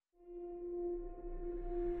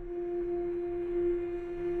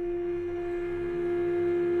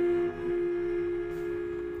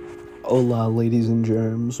Hola, ladies and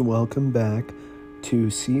germs. Welcome back to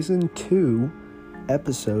Season 2,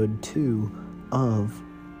 Episode 2 of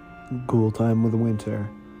Ghoul Time with Winter.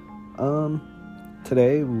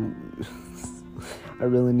 Today, I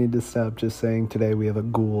really need to stop just saying today we have a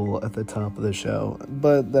ghoul at the top of the show,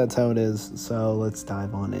 but that's how it is, so let's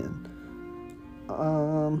dive on in.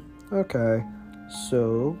 Okay,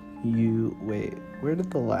 so wait, where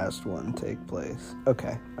did the last one take place?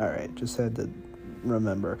 Okay, alright, just had to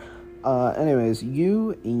remember. Anyways,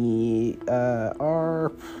 here's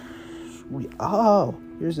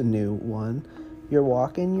a new one. You're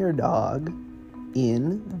walking your dog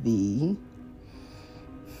in the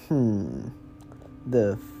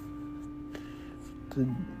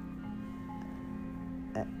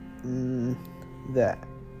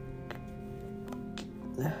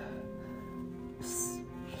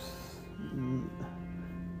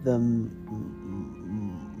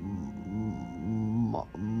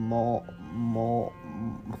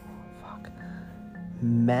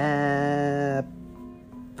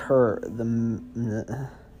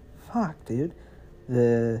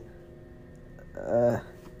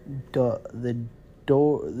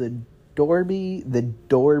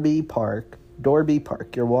Dorby Park.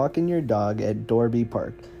 You're walking your dog at Dorby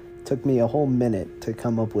Park. Took me a whole minute to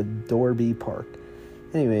come up with Dorby Park.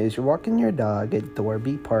 Anyways, you're walking your dog at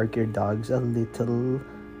Dorby Park. Your dog's a little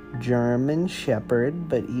German Shepherd,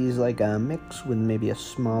 but he's like a mix with maybe a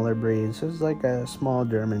smaller breed. So it's like a small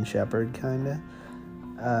German Shepherd, kinda.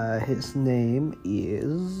 His name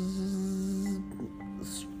is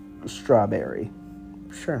Strawberry.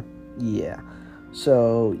 Sure. Yeah.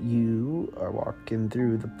 So you are walking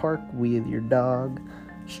through the park with your dog,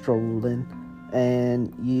 strolling,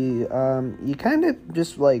 and you kind of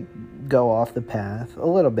just like go off the path a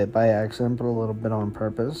little bit by accident, but a little bit on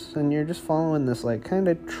purpose, and you're just following this like kind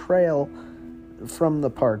of trail from the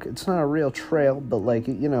park. It's not a real trail, but like,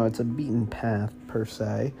 you know, it's a beaten path per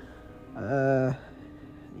se. And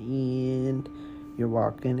you're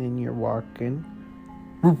walking and you're walking.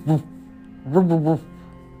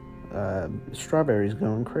 Strawberry's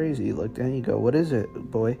going crazy. You look down, you go, "What is it,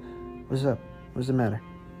 boy? What's up? What's the matter?"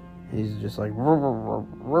 He's just like,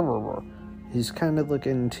 he's kind of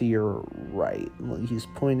looking to your right. He's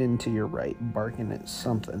pointing to your right, barking at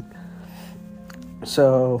something.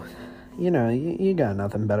 So, you know, you got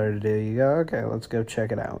nothing better to do. You go, okay, let's go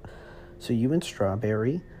check it out. So you and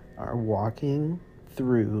Strawberry are walking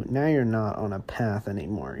through. Now you're not on a path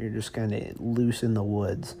anymore. You're just kind of loose in the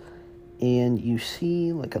woods. And you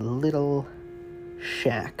see like a little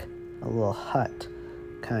shack, a little hut,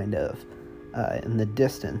 kind of, in the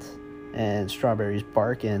distance. And Strawberry's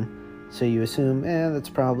barking. So you assume, that's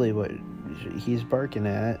probably what he's barking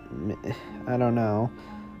at. I don't know.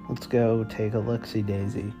 Let's go take a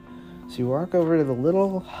look-see-daisy. So you walk over to the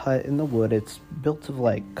little hut in the wood. It's built of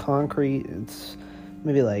like concrete. It's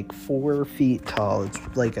maybe like 4 feet tall. It's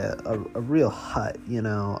like a real hut, you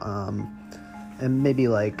know, and maybe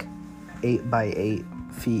like 8 by 8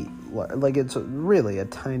 feet. Like, it's really a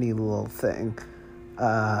tiny little thing.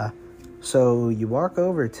 So you walk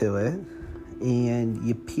over to it, and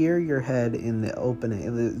you peer your head in the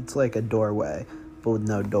opening. It's like a doorway, but with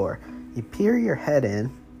no door. You peer your head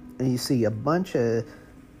in, and you see a bunch of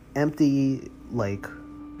empty, like,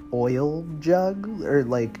 oil jug, or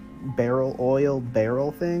like oil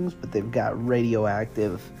barrel things, but they've got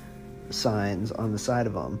radioactive signs on the side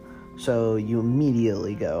of them. So you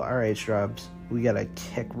immediately go, all right, Strubs, we gotta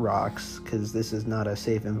kick rocks, because this is not a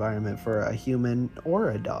safe environment for a human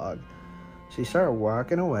or a dog. So you start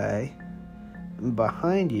walking away, and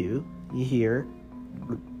behind you, you hear,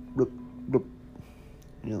 bloop, bloop, bloop.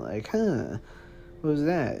 You're like, what was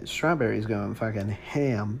that? Strawberry's going fucking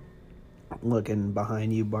ham, looking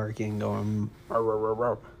behind you, barking, going,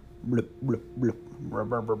 bloop, bloop, bloop, bloop,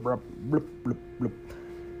 bloop, bloop.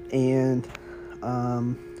 And,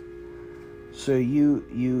 so you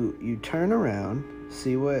turn around,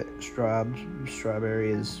 see what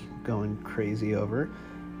Strawberry is going crazy over,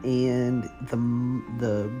 and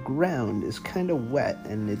the ground is kind of wet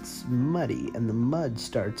and it's muddy, and the mud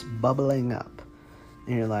starts bubbling up,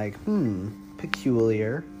 and you're like,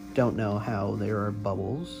 peculiar. Don't know how there are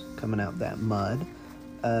bubbles coming out that mud.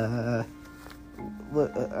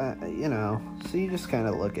 You know, so you just kind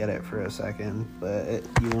of look at it for a second, but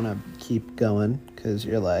you want to keep going because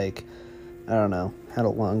you're like, I don't know, had a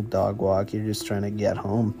long dog walk, you're just trying to get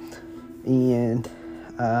home. And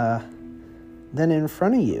then in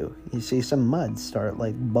front of you see some mud start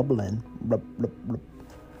like bubbling, blup, blup, blup.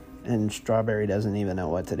 And Strawberry doesn't even know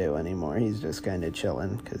what to do anymore. He's just kind of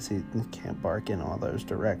chilling because he can't bark in all those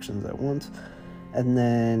directions at once. And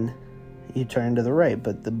then you turn to the right,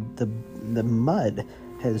 but the mud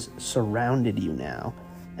has surrounded you now,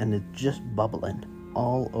 and it's just bubbling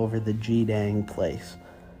all over the G-dang place.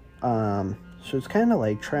 So it's kind of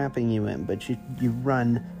like trapping you in, but you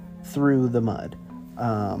run through the mud.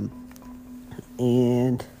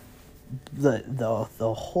 And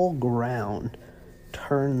the whole ground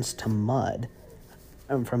turns to mud.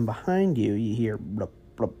 And from behind you, you hear blub,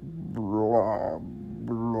 blub, blub,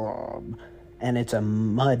 blub. And it's a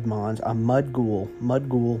mud ghoul. Mud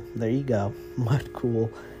ghoul, there you go. Mud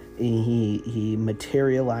ghoul. And he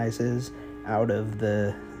materializes out of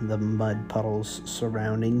the mud puddles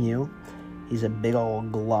surrounding you. He's a big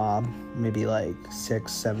old glob, maybe like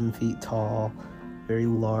 6-7 feet tall, very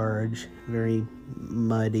large, very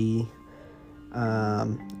muddy.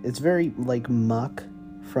 It's very like Muck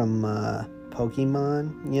from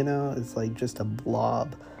Pokemon, you know? It's like just a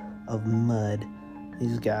blob of mud.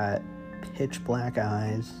 He's got pitch black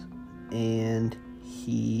eyes, and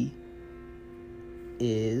he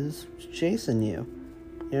is chasing you.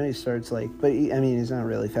 You know, he starts like, he's not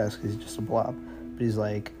really fast because he's just a blob, but he's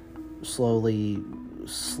like slowly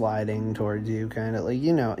sliding towards you, kind of like,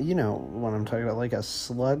 you know what I'm talking about, like a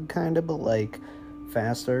slug kind of, but like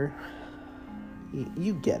faster.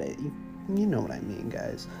 You get it. You know what I mean,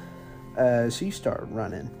 guys. So you start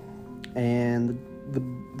running, and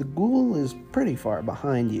the ghoul is pretty far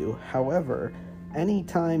behind you. However,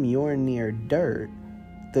 anytime you're near dirt,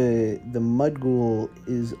 the mud ghoul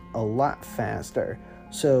is a lot faster.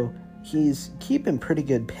 So he's keeping pretty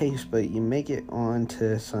good pace, but you make it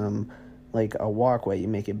onto some, like a walkway. You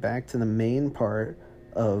make it back to the main part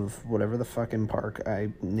of whatever the fucking park I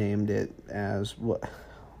named it as. What?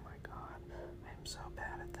 Oh my god, I'm so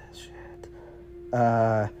bad at this shit.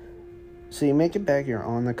 So you make it back, you're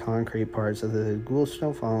on the concrete part, so the ghoul's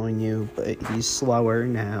still following you, but he's slower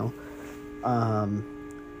now.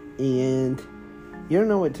 And you don't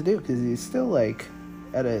know what to do, because he's still, like,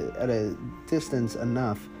 at a distance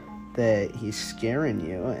enough that he's scaring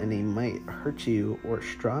you, and he might hurt you or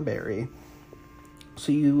Strawberry.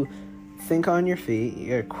 So you think on your feet, you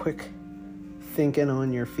get a quick thinking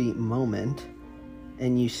on your feet moment,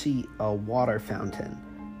 and you see a water fountain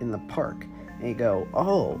in the park. And you go,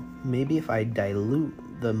 oh, maybe if I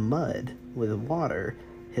dilute the mud with water,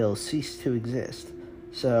 he'll cease to exist.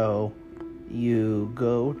 So you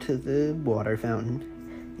go to the water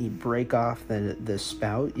fountain, you break off the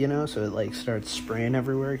spout, you know, so it like starts spraying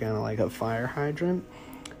everywhere, kind of like a fire hydrant.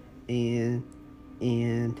 And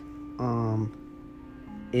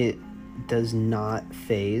it does not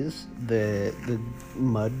phase the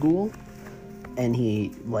mud ghoul, and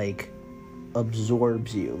he like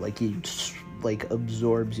absorbs you,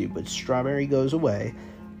 absorbs you, but Strawberry goes away.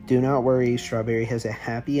 Do not worry, Strawberry has a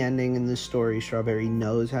happy ending in this story. Strawberry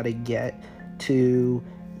knows how to get to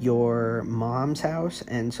your mom's house,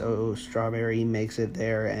 and so Strawberry makes it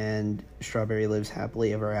there, and Strawberry lives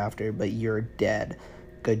happily ever after, but you're dead.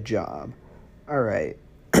 Good job. Alright,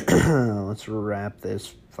 let's wrap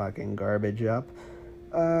this fucking garbage up.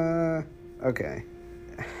 Okay.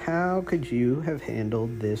 How could you have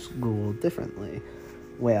handled this ghoul differently?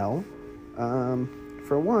 Well,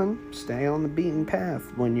 for one, stay on the beaten path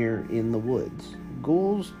when you're in the woods.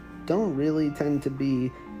 Ghouls don't really tend to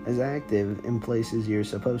be as active in places you're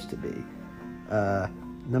supposed to be.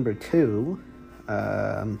 Number two,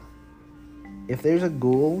 if there's a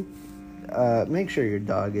ghoul, make sure your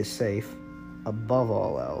dog is safe above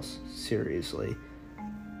all else, seriously.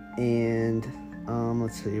 And,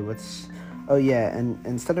 let's see, and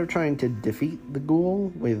instead of trying to defeat the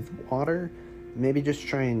ghoul with water, maybe just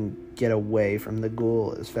try and get away from the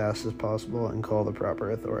ghoul as fast as possible and call the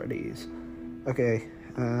proper authorities. Okay,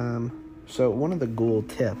 so one of the ghoul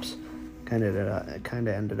tips kind of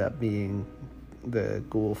ended up being the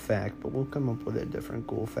ghoul fact, but we'll come up with a different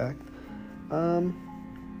ghoul fact.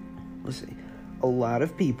 Let's see. A lot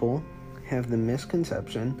of people have the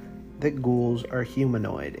misconception that ghouls are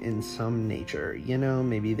humanoid in some nature. You know,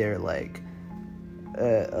 maybe they're like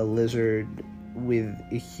a lizard with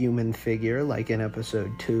a human figure, like in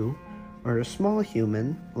episode 2, or a small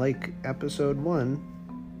human, like episode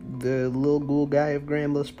 1, the little ghoul guy of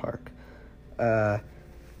Grambless Park.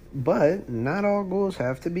 But not all ghouls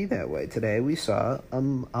have to be that way. Today we saw a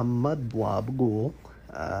mud blob ghoul.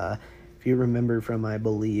 If you remember from, I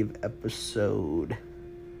believe, episode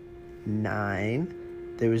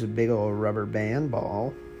 9, there was a big old rubber band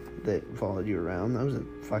ball that followed you around. That was a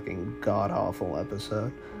fucking god-awful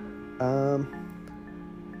episode.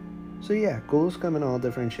 So yeah, ghouls come in all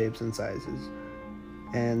different shapes and sizes,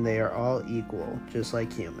 and they are all equal, just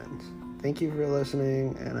like humans. Thank you for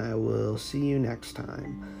listening, and I will see you next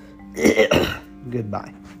time.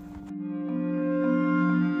 Goodbye.